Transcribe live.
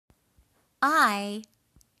I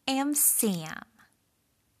am Sam.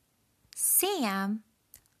 Sam,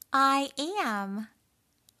 I am.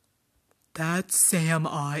 That's Sam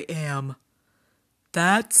I am.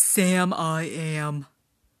 That's Sam I am.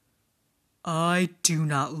 I do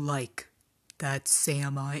not like that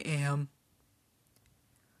Sam I am.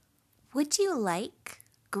 Would you like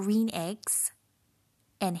green eggs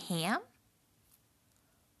and ham?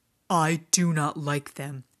 I do not like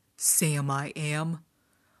them, Sam I am.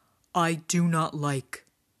 I do not like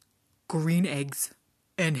green eggs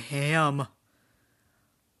and ham.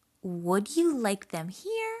 Would you like them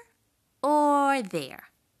here or there?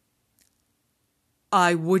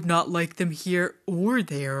 I would not like them here or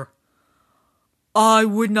there. I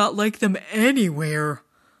would not like them anywhere.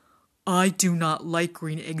 I do not like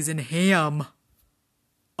green eggs and ham.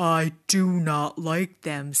 I do not like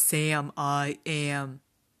them, Sam I am.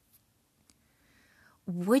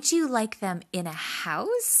 Would you like them in a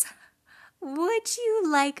house? Would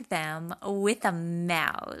you like them with a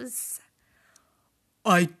mouse?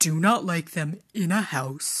 I do not like them in a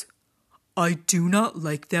house. I do not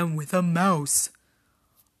like them with a mouse.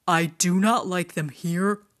 I do not like them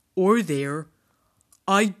here or there.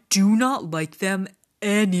 I do not like them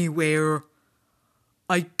anywhere.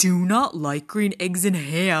 I do not like green eggs and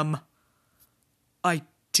ham. I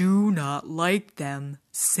do not like them,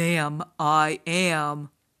 Sam I am.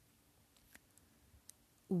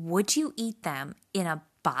 Would you eat them in a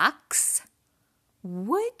box?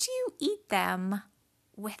 Would you eat them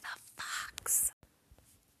with a fox?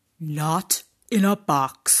 Not in a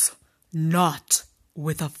box. Not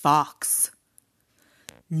with a fox.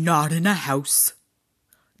 Not in a house.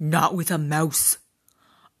 Not with a mouse.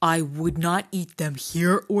 I would not eat them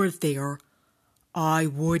here or there. I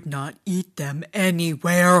would not eat them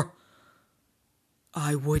anywhere.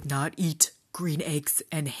 I would not eat green eggs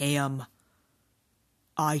and ham.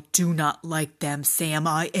 I do not like them, Sam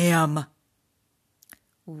I am.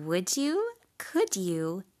 Would you? Could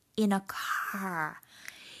you? In a car?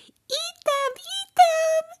 Eat them! Eat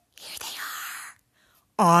them! Here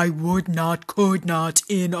they are. I would not, could not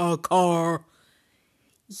in a car.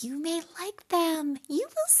 You may like them. You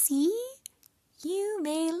will see. You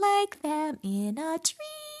may like them in a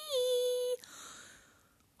tree.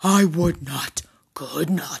 I would not, could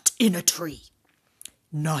not in a tree.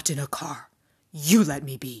 Not in a car. You let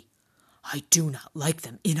me be. I do not like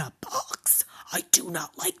them in a box. I do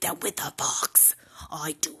not like them with a box.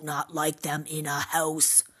 I do not like them in a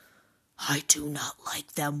house. I do not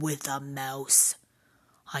like them with a mouse.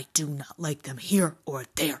 I do not like them here or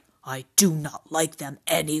there. I do not like them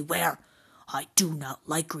anywhere. I do not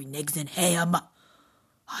like green eggs and ham.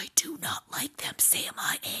 I do not like them, Sam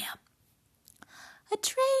I am. A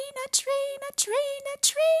train, a train, a train, a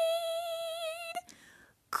train.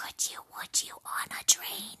 Could you, would you on a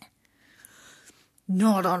train?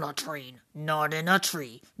 Not on a train, not in a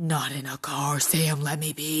tree, not in a car, Sam, let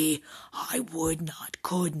me be. I would not,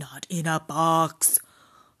 could not in a box.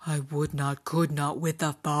 I would not, could not with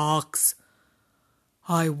a box.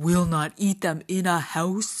 I will not eat them in a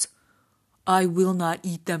house. I will not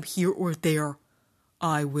eat them here or there.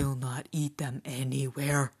 I will not eat them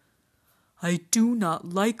anywhere. I do not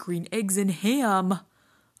like green eggs and ham.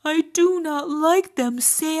 I do not like them,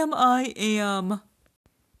 Sam I am.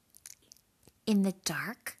 In the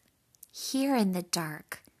dark? Here in the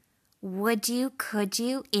dark. Would you, could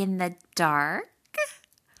you in the dark?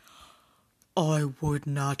 I would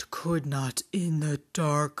not, could not in the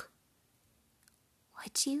dark.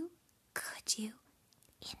 Would you, could you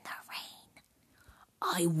in the rain?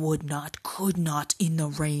 I would not, could not in the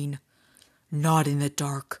rain. Not in the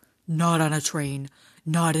dark, not on a train,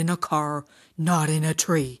 not in a car, not in a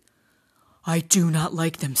tree. I do not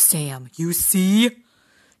like them, Sam, you see?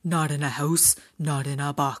 Not in a house, not in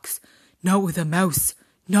a box, not with a mouse,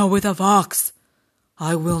 not with a fox.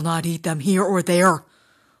 I will not eat them here or there.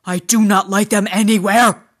 I do not like them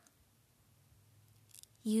anywhere.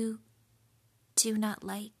 You do not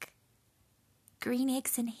like green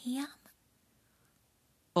eggs and ham?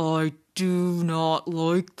 I do not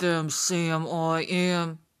like them, Sam I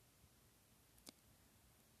am.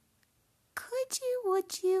 Could you,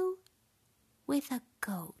 would you, with a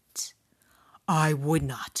goat? I would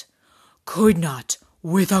not, could not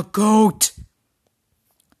with a goat.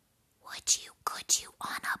 Would you, could you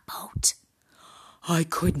on a boat? I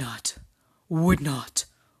could not, would not,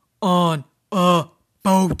 on a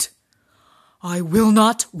boat. I will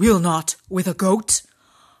not with a goat.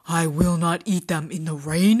 I will not eat them in the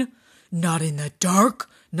rain, not in the dark,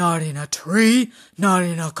 not in a tree, not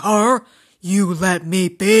in a car. You let me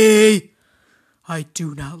be. I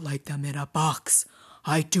do not like them in a box.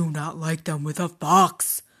 I do not like them with a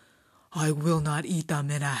fox. I will not eat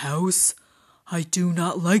them in a house. I do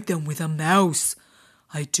not like them with a mouse.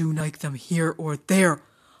 I do not like them here or there.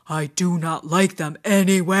 I do not like them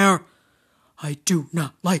anywhere. I do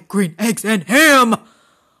not like green eggs and ham.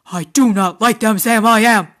 I do not like them, Sam I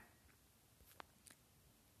am.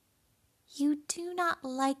 You do not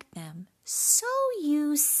like them, so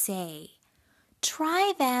you say.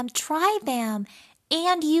 Try them,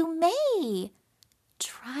 and you may.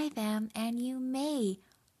 Try them, and you may,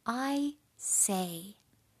 I say.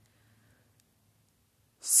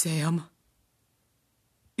 Sam,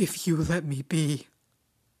 if you let me be,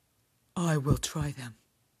 I will try them.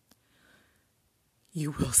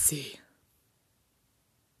 You will see.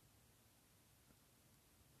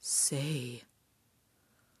 Say,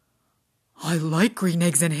 I like green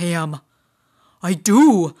eggs and ham. I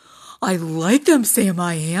do. I like them, Sam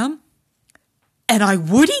I am. And I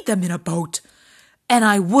would eat them in a boat. And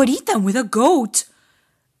I would eat them with a goat.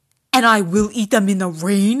 And I will eat them in the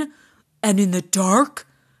rain and in the dark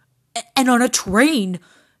and on a train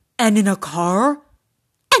and in a car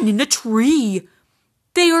and in a tree.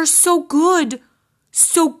 They are so good,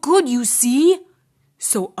 you see.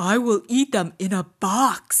 So I will eat them in a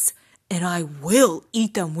box, and I will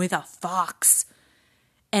eat them with a fox.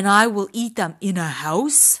 And I will eat them in a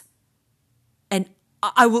house, and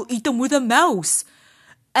I will eat them with a mouse.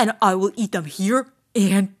 And I will eat them here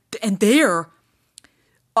and there.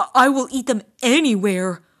 I will eat them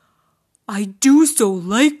anywhere. I do so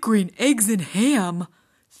like green eggs and ham.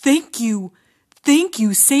 Thank you,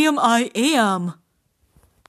 Sam I am.